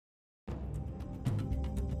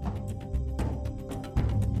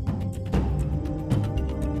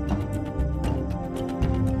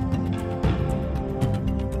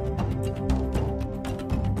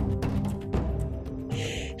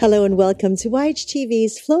Hello and welcome to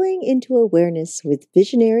YHTV's Flowing into Awareness with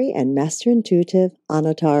visionary and master intuitive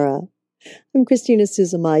Anatara. I'm Christina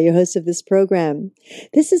Suzuma, your host of this program.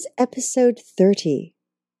 This is episode 30,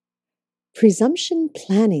 Presumption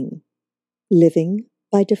Planning, Living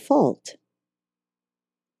by Default.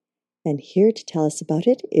 And here to tell us about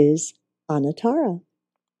it is Anatara.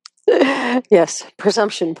 Yes,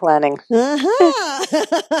 presumption planning.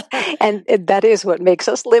 Aha! And that is what makes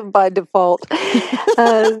us live by default.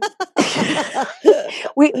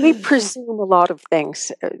 We presume a lot of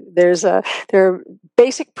things. There are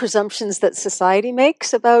basic presumptions that society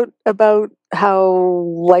makes about how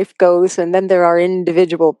life goes, and then there are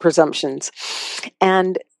individual presumptions.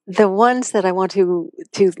 And the ones that I want to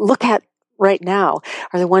look at right now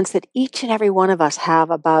are the ones that each and every one of us have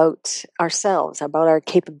about ourselves, about our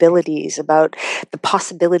capabilities, about the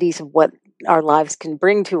possibilities of what our lives can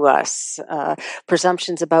bring to us,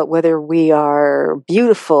 presumptions about whether we are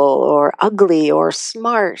beautiful or ugly or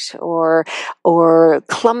smart or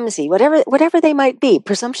clumsy, whatever they might be.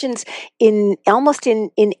 Presumptions in almost in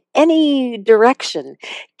any direction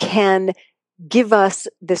can give us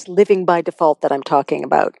this living by default that I'm talking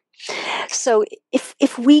about. So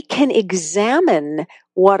if we can examine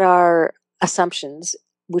what our assumptions,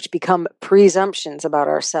 which become presumptions about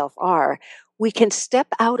ourselves, are, we can step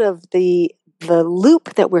out of the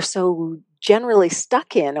loop that we're so generally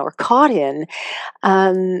stuck in or caught in,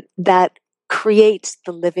 that creates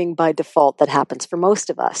the living by default that happens for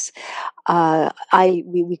most of us.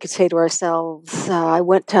 We could say to ourselves, I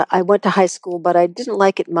went to high school, but I didn't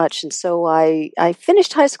like it much, and so I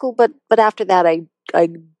finished high school, but after that I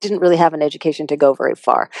didn't really have an education to go very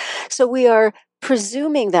far. So we are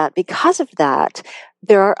presuming that because of that,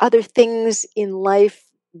 there are other things in life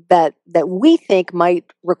that we think might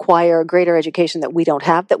require a greater education that we don't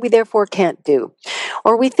have, that we therefore can't do.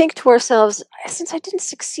 Or we think to ourselves, since I didn't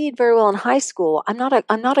succeed very well in high school, I'm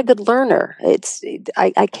not a good learner.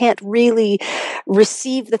 I can't really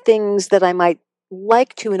receive the things that I might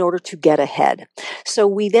like to in order to get ahead. So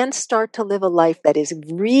we then start to live a life that is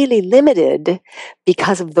really limited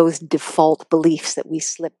because of those default beliefs that we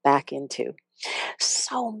slip back into.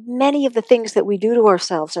 So many of the things that we do to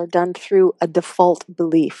ourselves are done through a default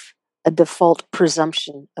belief, a default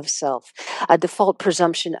presumption of self, a default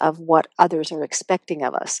presumption of what others are expecting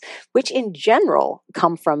of us, which in general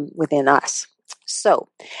come from within us. So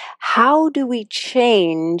how do we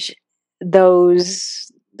change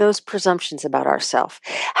those presumptions about ourselves?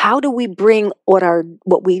 How do we bring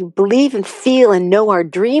what we believe and feel and know our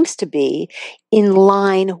dreams to be in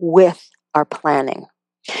line with our planning?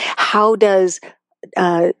 How does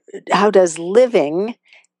living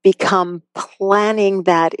become planning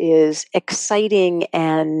that is exciting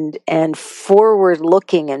and forward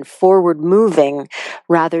looking and forward moving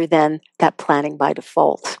rather than that planning by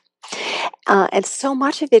default? And so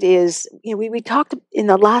much of it is, we talked in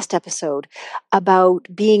the last episode about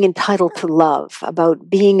being entitled to love, about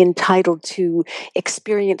being entitled to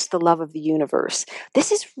experience the love of the universe.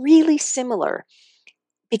 This is really similar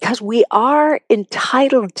because we are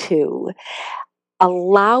entitled to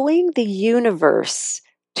allowing the universe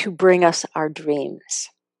to bring us our dreams.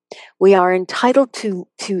 We are entitled to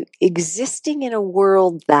existing in a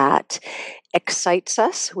world that excites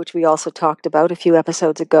us, which we also talked about a few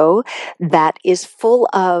episodes ago, that is full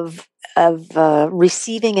of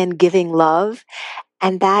receiving and giving love,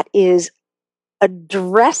 and that is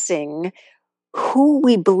addressing who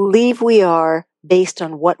we believe we are based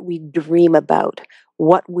on what we dream about,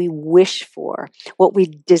 what we wish for, what we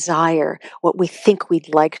desire, what we think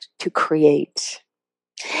we'd like to create.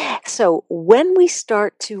 So when we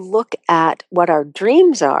start to look at what our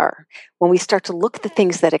dreams are, when we start to look at the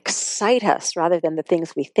things that excite us rather than the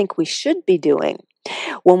things we think we should be doing,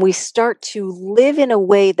 when we start to live in a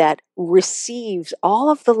way that receives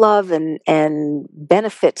all of the love and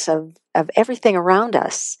benefits of everything around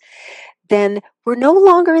us, then we're no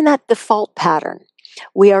longer in that default pattern.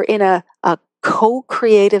 We are in a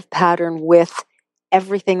co-creative pattern with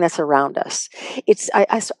everything that's around us.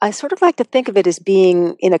 I sort of like to think of it as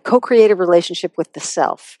being in a co-creative relationship with the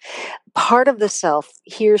self. Part of the self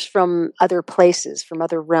hears from other places, from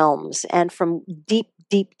other realms, and from deep,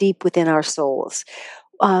 deep, deep within our souls,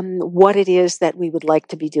 what it is that we would like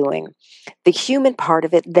to be doing. The human part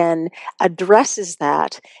of it then addresses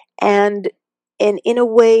that and in a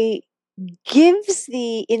way gives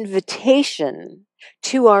the invitation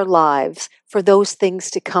to our lives for those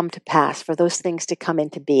things to come to pass, for those things to come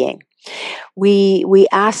into being. We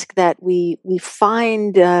ask that we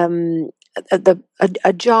find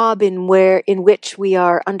a job in which we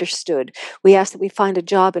are understood. We ask that we find a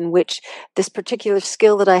job in which this particular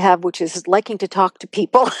skill that I have, which is liking to talk to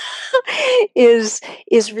people, is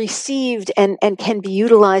received and can be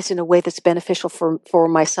utilized in a way that's beneficial for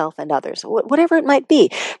myself and others. Whatever it might be.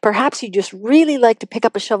 Perhaps you just really like to pick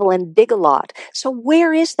up a shovel and dig a lot. So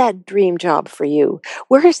where is that dream job for you?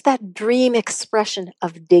 Where is that dream expression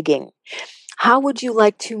of digging? How would you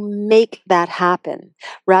like to make that happen,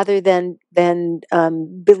 rather than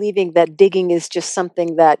believing that digging is just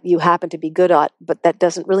something that you happen to be good at, but that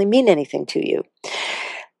doesn't really mean anything to you?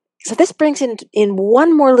 So this brings in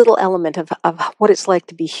one more little element of what it's like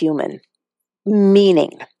to be human: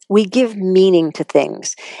 meaning. We give meaning to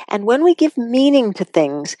things. And when we give meaning to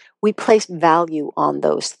things, we place value on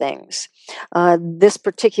those things. This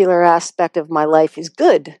particular aspect of my life is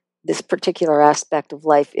good. This particular aspect of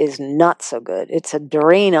life is not so good. It's a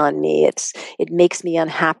drain on me. It makes me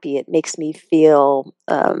unhappy. It makes me feel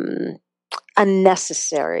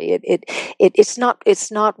unnecessary. It's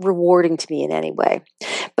not rewarding to me in any way.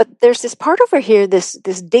 But there's this part over here, this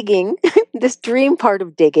digging, this dream part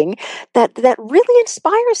of digging that really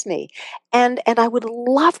inspires me, and I would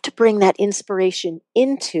love to bring that inspiration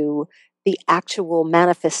into the actual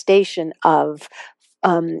manifestation of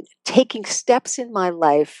taking steps in my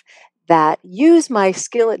life that use my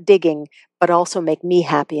skill at digging, but also make me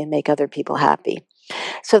happy and make other people happy,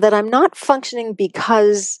 so that I'm not functioning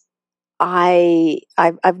because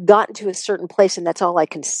I've gotten to a certain place and that's all I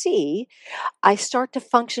can see. I start to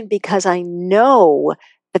function because I know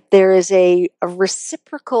that there is a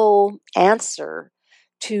reciprocal answer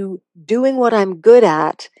to doing what I'm good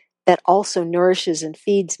at that also nourishes and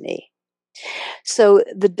feeds me. So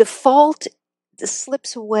the default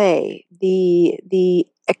slips away. The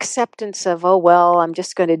acceptance of, oh, well, I'm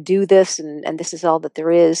just going to do this and this is all that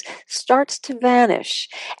there is, starts to vanish.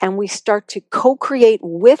 And we start to co-create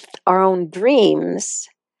with our own dreams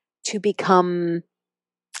to become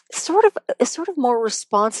sort of more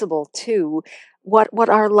responsible to what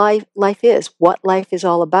our life is, what life is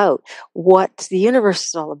all about, what the universe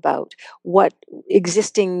is all about, what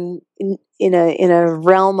existing in a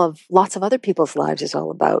realm of lots of other people's lives is all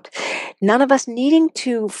about. None of us needing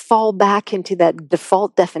to fall back into that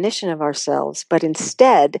default definition of ourselves, but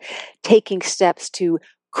instead taking steps to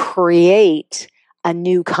create a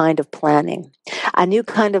new kind of planning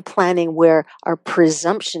where our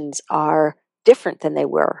presumptions are different than they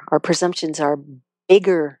were. Our presumptions are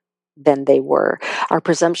bigger than they were. Our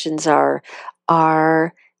presumptions are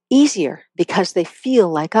easier because they feel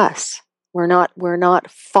like us. We're not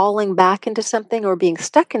falling back into something or being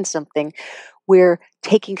stuck in something. We're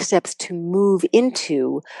taking steps to move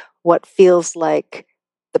into what feels like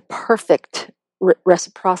the perfect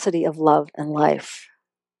reciprocity of love and life.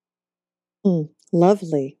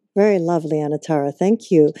 Lovely. Very lovely, Anatara. Thank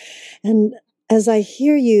you. And as I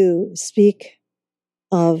hear you speak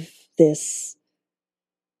of this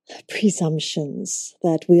presumptions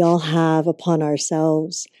that we all have upon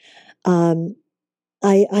ourselves,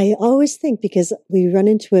 I always think, because we run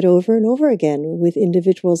into it over and over again with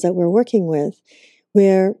individuals that we're working with,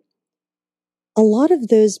 where a lot of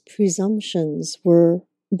those presumptions were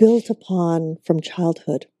built upon from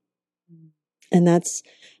childhood. And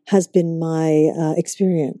has been my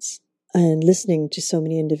experience and listening to so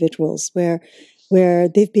many individuals where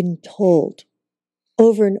they've been told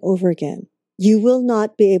over and over again, you will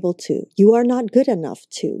not be able to, you are not good enough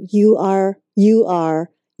to, you are,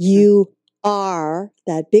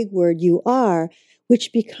 that big word, you are,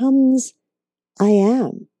 which becomes I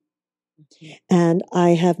am. And I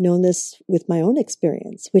have known this with my own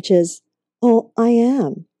experience, which is, oh, I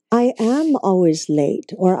am always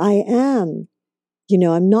late, or I am,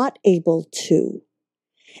 I'm not able to.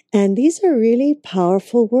 And these are really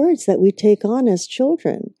powerful words that we take on as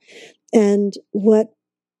children. And what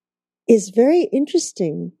is very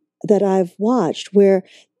interesting that I've watched, where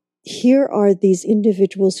here are these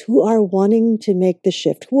individuals who are wanting to make the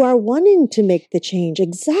shift, who are wanting to make the change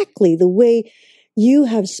exactly the way you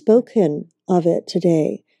have spoken of it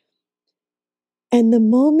today. And the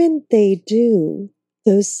moment they do,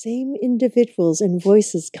 those same individuals and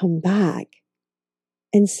voices come back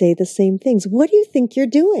and say the same things. What do you think you're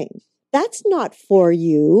doing? That's not for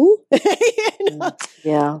you.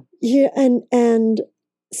 Yeah. Yeah. And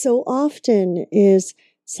so often is,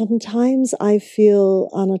 sometimes I feel,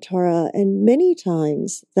 Anatara, and many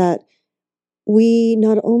times, that we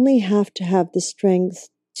not only have to have the strength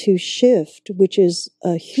to shift, which is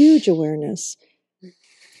a huge awareness,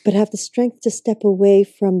 but have the strength to step away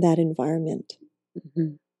from that environment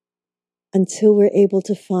until we're able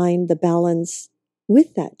to find the balance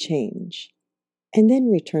with that change. and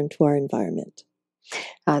then return to our environment.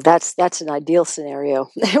 That's an ideal scenario.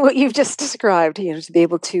 What you've just described, to be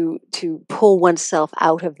able to pull oneself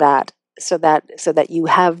out of that, so that you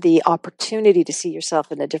have the opportunity to see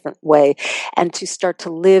yourself in a different way, and to start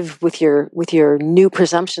to live with your new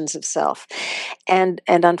presumptions of self. And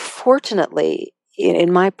unfortunately,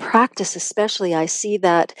 in my practice especially, I see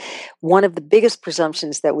that one of the biggest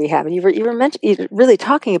presumptions that we have, and you were really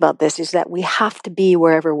talking about this, is that we have to be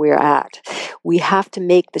wherever we're at. We have to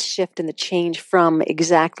make the shift and the change from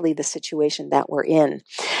exactly the situation that we're in.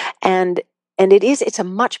 And it's a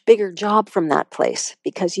much bigger job from that place,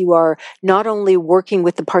 because you are not only working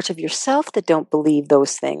with the parts of yourself that don't believe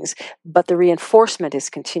those things, but the reinforcement is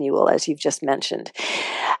continual, as you've just mentioned.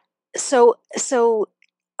 So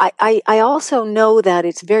I also know that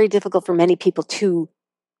it's very difficult for many people to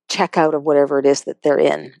check out of whatever it is that they're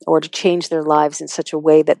in, or to change their lives in such a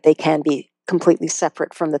way that they can be completely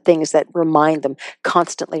separate from the things that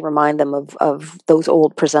constantly remind them of those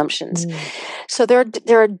old presumptions. So there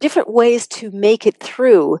are different ways to make it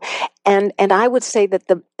through. And I would say that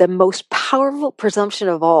the most powerful presumption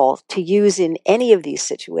of all to use in any of these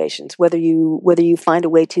situations, whether you find a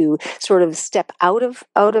way to sort of step out of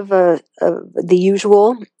the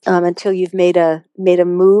usual until you've made a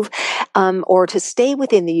move, or to stay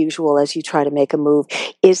within the usual as you try to make a move,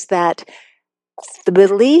 is that the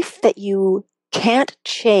belief that you can't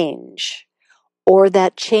change, or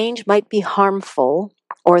that change might be harmful,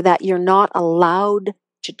 or that you're not allowed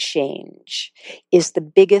to change, is the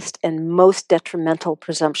biggest and most detrimental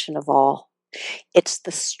presumption of all. It's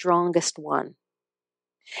the strongest one.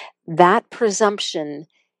 That presumption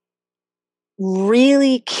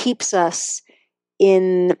really keeps us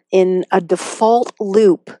in a default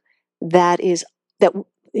loop that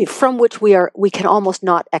from which we can almost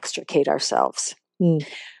not extricate ourselves.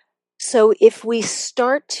 So if we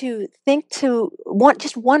start to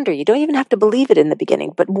just wonder, you don't even have to believe it in the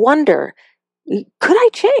beginning, but wonder, could I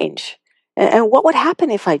change? And what would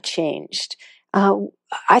happen if I changed?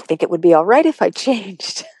 I think it would be all right if I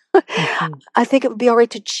changed. I think it would be all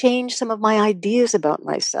right to change some of my ideas about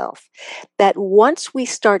myself. That once we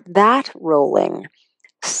start that rolling,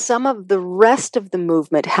 some of the rest of the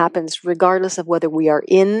movement happens regardless of whether we are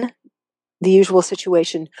in the usual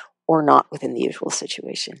situation or not within the usual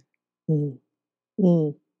situation.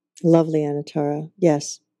 Lovely, Anatara.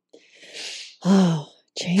 Yes. Oh,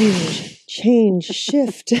 change,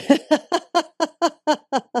 shift.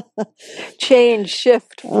 Change,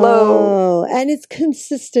 shift, flow. Oh, and it's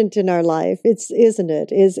consistent in our life. Isn't it?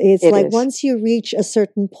 It's like once you reach a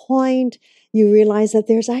certain point, you realize that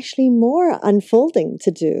there's actually more unfolding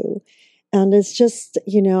to do. And it's just,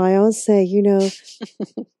 I always say,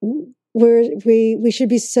 we should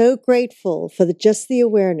be so grateful for just the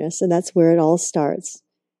awareness, and that's where it all starts.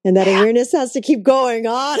 And that awareness has to keep going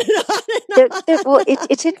on and on and on. Well,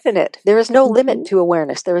 it's infinite. There is no limit to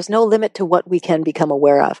awareness. There is no limit to what we can become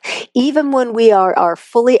aware of. Even when we are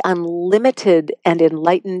fully unlimited and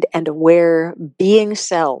enlightened and aware being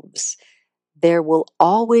selves, there will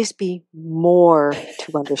always be more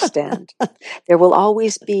to understand. There will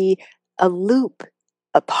always be a loop,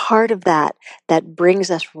 a part of that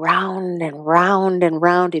brings us round and round and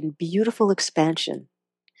round in beautiful expansion.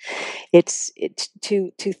 It's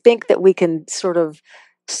to think that we can sort of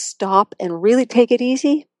stop and really take it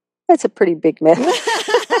easy. That's a pretty big myth.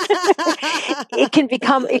 It can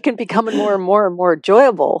become more and more and more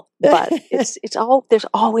enjoyable, but there's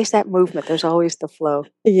always that movement. There's always the flow.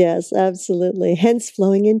 Yes, absolutely. Hence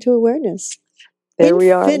flowing into awareness. There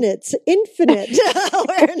we are. Infinite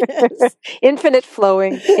awareness. Infinite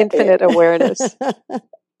flowing, infinite awareness.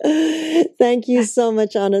 Thank you so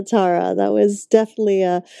much, Anatara. That was definitely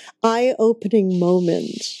a eye-opening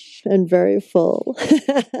moment and very full.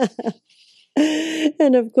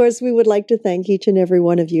 And of course, we would like to thank each and every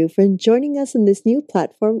one of you for joining us in this new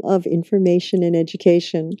platform of information and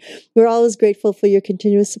education. We're always grateful for your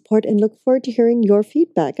continuous support and look forward to hearing your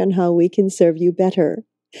feedback on how we can serve you better.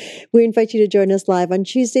 We invite you to join us live on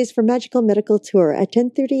Tuesdays for Magical Medical Tour at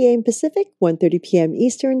 10:30 a.m. Pacific, 1:30 p.m.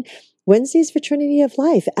 Eastern, Wednesdays for Trinity of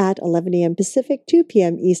Life at 11 a.m. Pacific, 2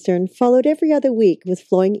 p.m. Eastern, followed every other week with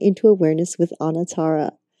Flowing into Awareness with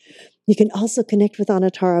Anatara. You can also connect with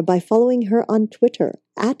Anatara by following her on Twitter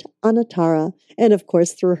at Anatara, and of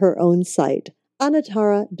course through her own site,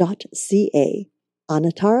 anatara.ca.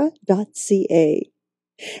 Anatara.ca.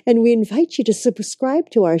 And we invite you to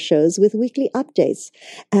subscribe to our shows with weekly updates.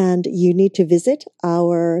 And you need to visit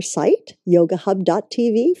our site,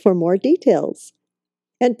 yogahub.tv, for more details.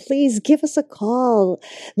 And please give us a call.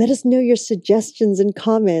 Let us know your suggestions and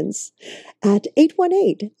comments at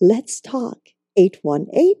 818-LETS-TALK.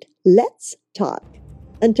 818-LET'S-TALK.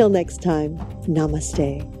 Until next time,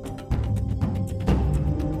 namaste.